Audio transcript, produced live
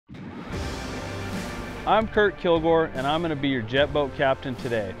I'm Killgore, and I'm going to be your jet boat captain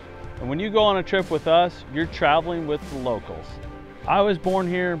today. And when you go on a trip with us, you're traveling with the locals. I was born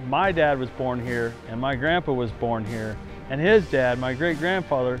here, my dad was born here, and my grandpa was born here, and his dad, my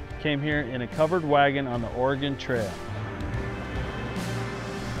great-grandfather, came here in a covered wagon on the Oregon Trail.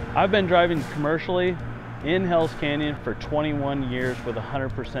 I've been driving commercially in Hell's Canyon for 21 years with a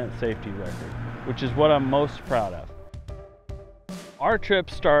 100% safety record, which is what I'm most proud of. Our trip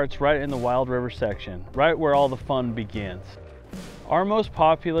starts right in the Wild River section, right where all the fun begins. Our most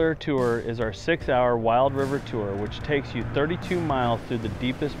popular tour is our 6-hour Wild River tour, which takes you 32 miles through the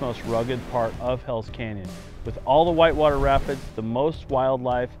deepest, most rugged part of Hell's Canyon, with all the whitewater rapids, the most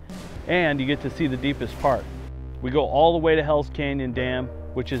wildlife, and you get to see the deepest part. We go all the way to Hell's Canyon Dam,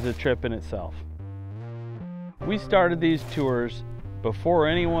 which is a trip in itself. We started these tours before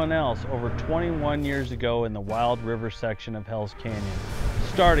anyone else over 21 years ago in the Wild River section of Hell's Canyon,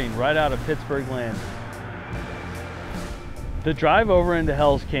 starting right out of Pittsburg Landing. The drive over into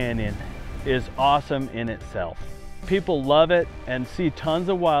Hell's Canyon is awesome in itself. People love it and see tons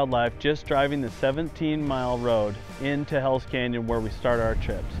of wildlife just driving the 17-mile road into Hell's Canyon where we start our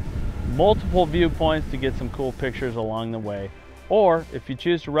trips. Multiple viewpoints to get some cool pictures along the way. Or if you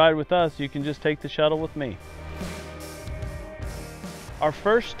choose to ride with us, you can just take the shuttle with me. Our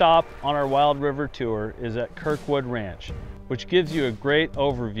first stop on our Wild River tour is at Kirkwood Ranch, which gives you a great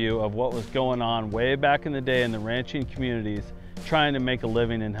overview of what was going on way back in the day in the ranching communities trying to make a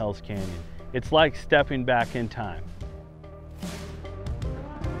living in Hell's Canyon. It's like stepping back in time.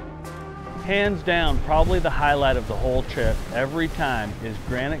 Hands down, probably the highlight of the whole trip every time is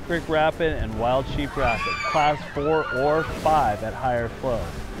Granite Creek Rapid and Wild Sheep Rapid, class 4 or 5 at higher flows.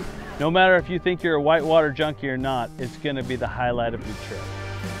 No matter if you think you're a whitewater junkie or not, it's going to be the highlight of your trip.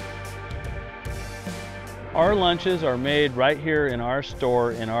 Our lunches are made right here in our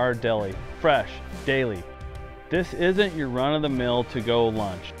store in our deli, fresh, daily. This isn't your run-of-the-mill to-go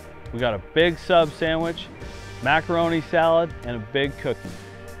lunch. We got a big sub sandwich, macaroni salad, and a big cookie.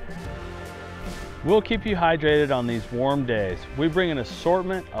 We'll keep you hydrated on these warm days. We bring an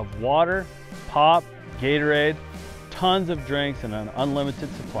assortment of water, pop, Gatorade, tons of drinks, and an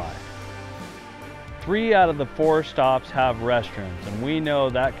unlimited supply. 3 out of the 4 stops have restrooms, and we know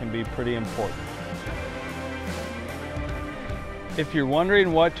that can be pretty important. If you're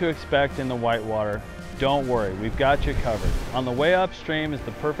wondering what to expect in the whitewater, don't worry, we've got you covered. On the way upstream is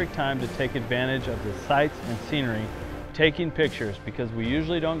the perfect time to take advantage of the sights and scenery, taking pictures, because we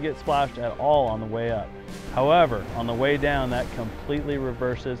usually don't get splashed at all on the way up. However, on the way down, that completely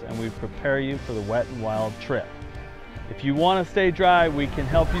reverses, and we prepare you for the wet and wild trip. If you want to stay dry, we can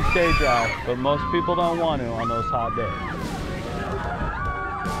help you stay dry, but most people don't want to on those hot days.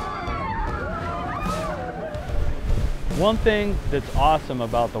 One thing that's awesome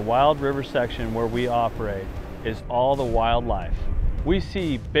about the Wild River section where we operate is all the wildlife. We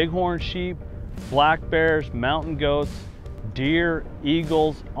see bighorn sheep, black bears, mountain goats, deer,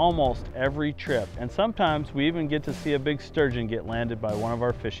 eagles, almost every trip. And sometimes we even get to see a big sturgeon get landed by one of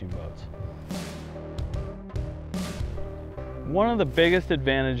our fishing boats. One of the biggest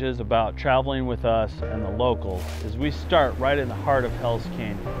advantages about traveling with us and the locals is we start right in the heart of Hell's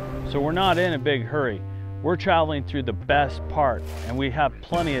Canyon. So we're not in a big hurry. We're traveling through the best part, and we have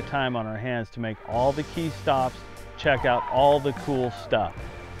plenty of time on our hands to make all the key stops, check out all the cool stuff.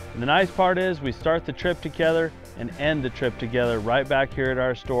 And the nice part is we start the trip together and end the trip together right back here at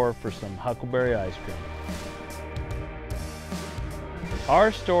our store for some huckleberry ice cream.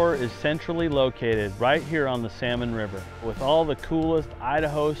 Our store is centrally located right here on the Salmon River with all the coolest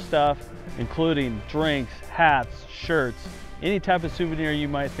Idaho stuff, including drinks, hats, shirts, any type of souvenir you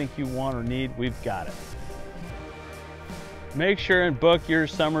might think you want or need, we've got it. Make sure and book your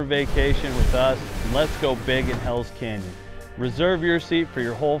summer vacation with us, and let's go big in Hell's Canyon. Reserve your seat for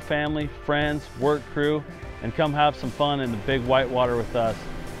your whole family, friends, work crew, and come have some fun in the big whitewater with us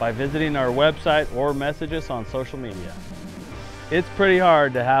by visiting our website or message us on social media. It's pretty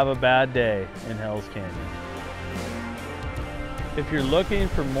hard to have a bad day in Hell's Canyon. If you're looking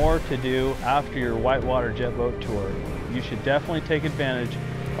for more to do after your whitewater jet boat tour, you should definitely take advantage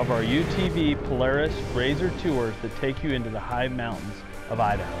of our UTV Polaris Razor tours that take you into the high mountains of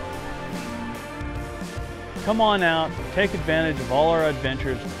Idaho. Come on out, take advantage of all our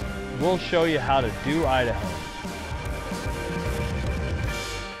adventures. We'll show you how to do Idaho.